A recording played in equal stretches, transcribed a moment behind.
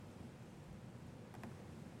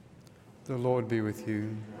The Lord be with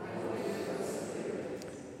you.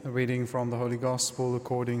 A reading from the Holy Gospel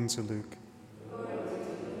according to Luke.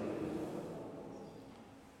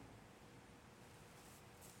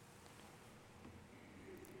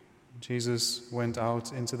 Jesus went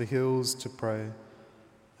out into the hills to pray,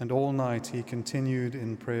 and all night he continued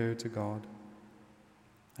in prayer to God.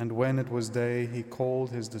 And when it was day, he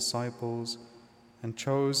called his disciples and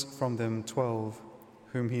chose from them 12,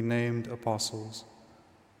 whom he named apostles: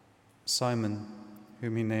 Simon,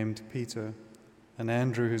 whom he named Peter, and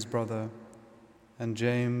Andrew his brother, and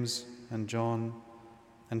James and John,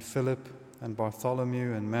 and Philip and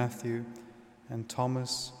Bartholomew and Matthew, and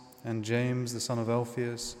Thomas, and James the son of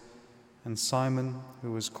Alphaeus, and Simon,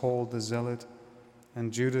 who was called the Zealot,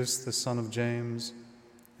 and Judas the son of James,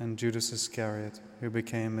 and Judas Iscariot, who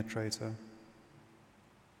became a traitor.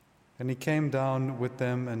 And he came down with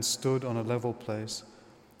them and stood on a level place,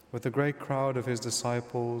 with a great crowd of his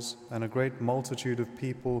disciples and a great multitude of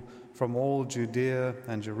people from all Judea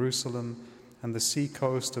and Jerusalem and the sea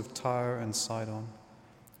coast of Tyre and Sidon,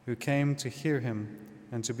 who came to hear him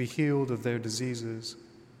and to be healed of their diseases.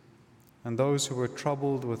 And those who were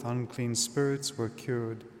troubled with unclean spirits were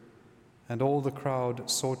cured, and all the crowd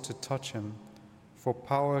sought to touch him, for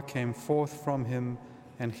power came forth from him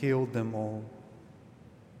and healed them all.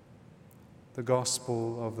 The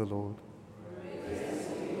Gospel of the Lord.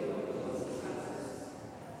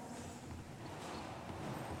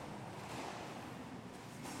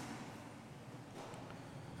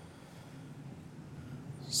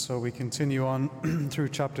 So we continue on through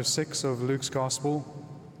chapter 6 of Luke's Gospel.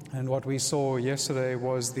 And what we saw yesterday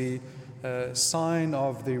was the sign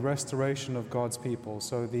of the restoration of God's people.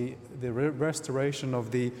 So the restoration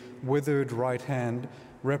of the withered right hand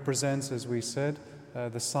represents, as we said,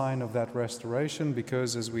 the sign of that restoration,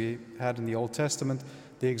 because as we had in the Old Testament,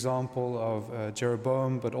 the example of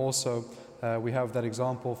Jeroboam, but also we have that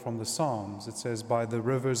example from the Psalms. It says, "By the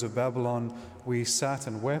rivers of Babylon we sat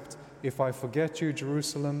and wept. If I forget you,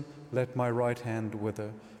 Jerusalem, let my right hand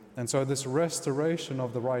wither." And so this restoration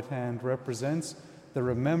of the right hand represents the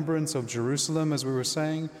remembrance of Jerusalem, as we were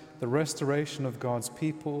saying, the restoration of God's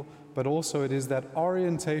people, but also it is that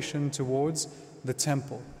orientation towards the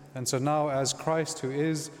temple. And so now, as Christ, who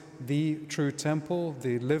is the true temple,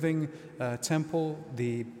 the living temple,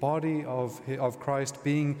 the body of Christ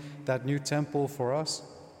being that new temple for us,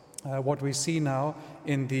 what we see now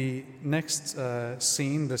in the next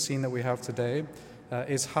scene, the scene that we have today,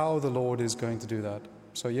 is how the Lord is going to do that.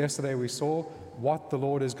 So yesterday we saw what the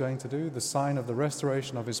Lord is going to do, the sign of the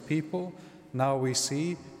restoration of his people. Now we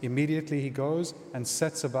see immediately he goes and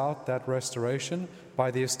sets about that restoration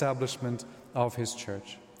by the establishment of his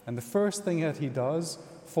church. And the first thing that he does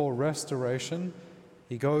for restoration,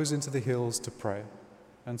 he goes into the hills to pray.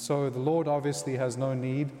 And so the Lord obviously has no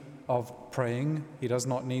need of praying. He does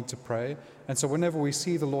not need to pray. And so whenever we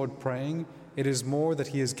see the Lord praying, it is more that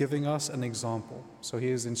he is giving us an example. So he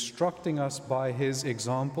is instructing us by his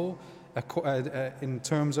example in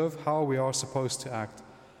terms of how we are supposed to act.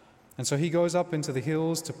 And so he goes up into the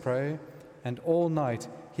hills to pray, and all night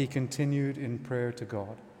he continued in prayer to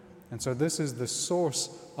God. And so this is the source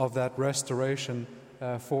of that restoration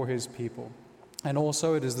for his people. And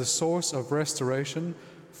also it is the source of restoration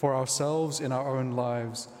for ourselves in our own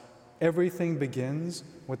lives. Everything begins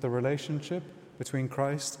with the relationship between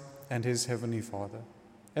Christ and his heavenly Father.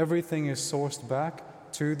 Everything is sourced back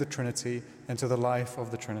to the Trinity and to the life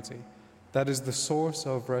of the Trinity. That is the source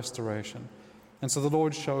of restoration. And so the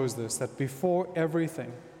Lord shows this, that before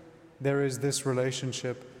everything, there is this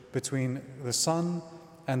relationship between the Son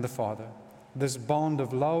and the Father. This bond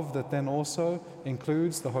of love that then also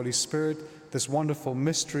includes the Holy Spirit, this wonderful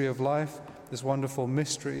mystery of life, this wonderful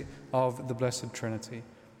mystery of the Blessed Trinity,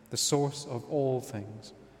 the source of all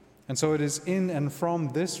things. And so it is in and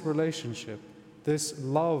from this relationship, this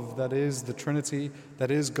love that is the Trinity,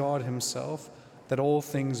 that is God himself, that all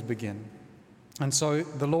things begin. And so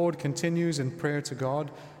the Lord continues in prayer to God,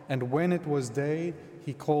 and when it was day,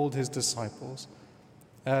 he called his disciples.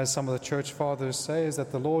 As some of the church fathers say, is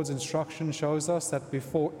that the Lord's instruction shows us that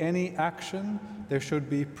before any action, there should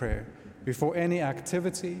be prayer. Before any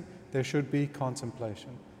activity, there should be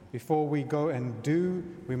contemplation. Before we go and do,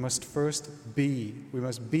 we must first be. We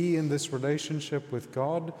must be in this relationship with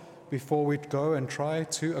God before we go and try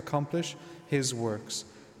to accomplish his works.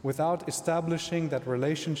 Without establishing that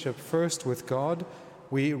relationship first with God,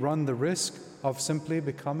 we run the risk of simply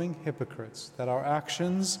becoming hypocrites, that our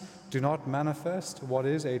actions do not manifest what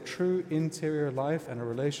is a true interior life and a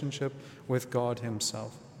relationship with God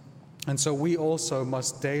himself. And so we also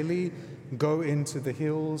must daily go into the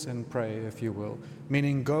hills and pray, if you will,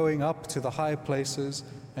 meaning going up to the high places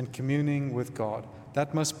and communing with God.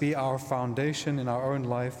 That must be our foundation in our own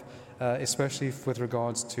life, especially with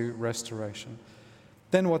regards to restoration.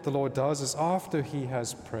 Then what the Lord does is, after he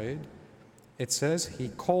has prayed, it says he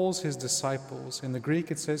calls his disciples. In the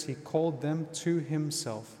Greek it says he called them to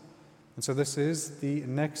himself. And so this is the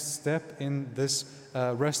next step in this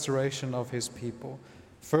restoration of his people.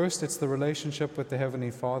 First, it's the relationship with the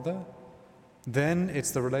Heavenly Father. Then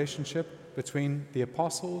it's the relationship between the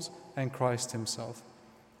apostles and Christ himself.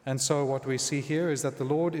 And so what we see here is that the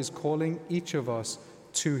Lord is calling each of us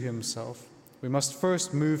to himself. We must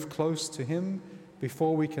first move close to him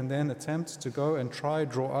before we can then attempt to go and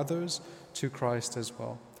draw others to Christ as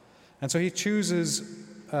well. And so he chooses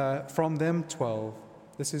from them 12.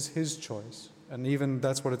 This is his choice. And even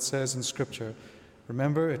that's what it says in Scripture.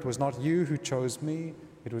 Remember, it was not you who chose me,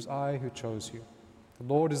 it was I who chose you. The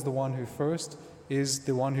Lord is the one who first is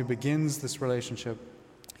the one who begins this relationship.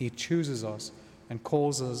 He chooses us and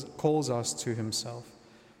calls us to himself.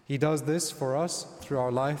 He does this for us through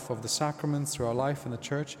our life of the sacraments, through our life in the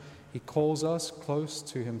church. He calls us close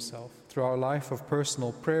to himself. Through our life of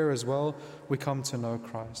personal prayer as well, we come to know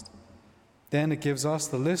Christ. Then it gives us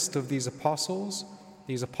the list of these apostles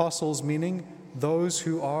meaning those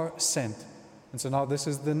who are sent. And so now this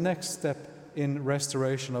is the next step in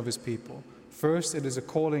restoration of his people. First, it is a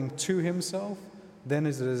calling to himself. Then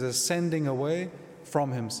it is a sending away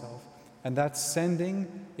from himself. And that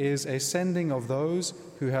sending is a sending of those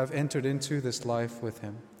who have entered into this life with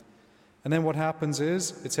him. And then what happens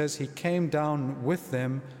is, it says he came down with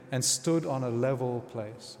them and stood on a level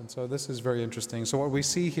place. And so this is very interesting. So what we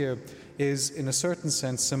see here is, in a certain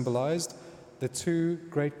sense, symbolized the two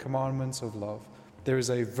great commandments of love. There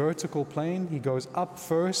is a vertical plane. He goes up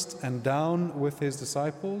first and down with his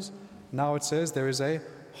disciples. Now it says there is a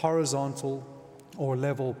horizontal or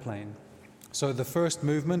level plane. So the first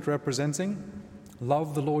movement representing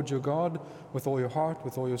love the Lord your God with all your heart,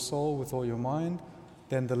 with all your soul, with all your mind.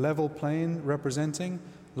 Then the level plane representing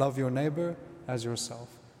love your neighbor as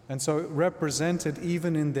yourself. And so represented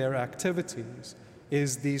even in their activities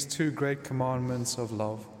is these two great commandments of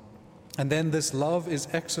love. And then this love is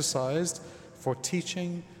exercised for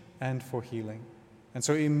teaching and for healing. And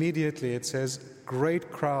so immediately it says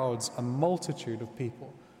great crowds, a multitude of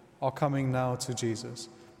people are coming now to Jesus.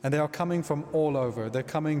 And they are coming from all over. They're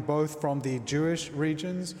coming both from the Jewish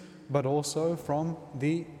regions, but also from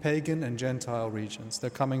the pagan and Gentile regions. They're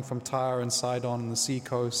coming from Tyre and Sidon and the sea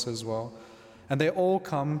coasts as well. And they all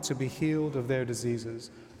come to be healed of their diseases.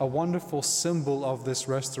 A wonderful symbol of this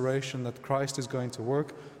restoration that Christ is going to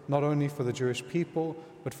work, not only for the Jewish people,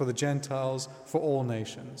 but for the Gentiles, for all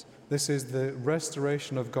nations. This is the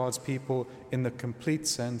restoration of God's people in the complete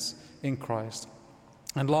sense in Christ.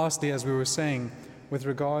 And lastly, as we were saying, with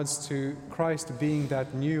regards to Christ being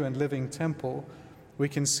that new and living temple, we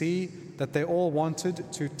can see that they all wanted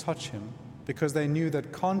to touch him because they knew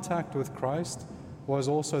that contact with Christ was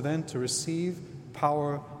also then to receive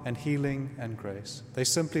power and healing and grace. They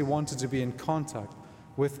simply wanted to be in contact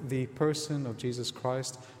with the person of Jesus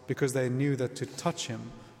Christ because they knew that to touch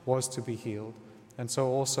him was to be healed. And so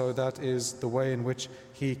also that is the way in which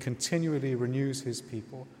he continually renews his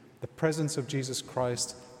people. The presence of Jesus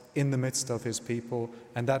Christ in the midst of his people,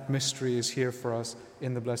 and that mystery is here for us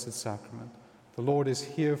in the Blessed Sacrament. The Lord is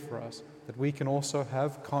here for us, that we can also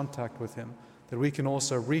have contact with him, that we can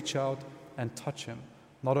also reach out and touch him,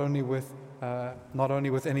 not only with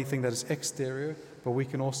anything that is exterior, but we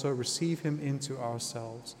can also receive him into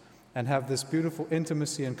ourselves and have this beautiful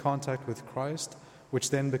intimacy and contact with Christ, which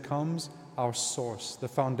then becomes our source, the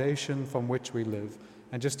foundation from which we live.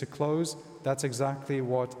 And just to close, that's exactly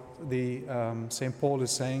what the St. Paul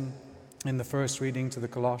is saying in the first reading to the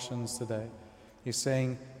Colossians today. He's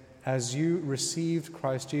saying, as you received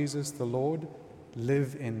Christ Jesus the Lord,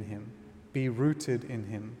 live in him, be rooted in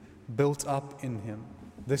him, built up in him.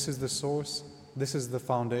 This is the source, this is the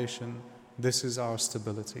foundation, this is our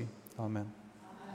stability. Amen.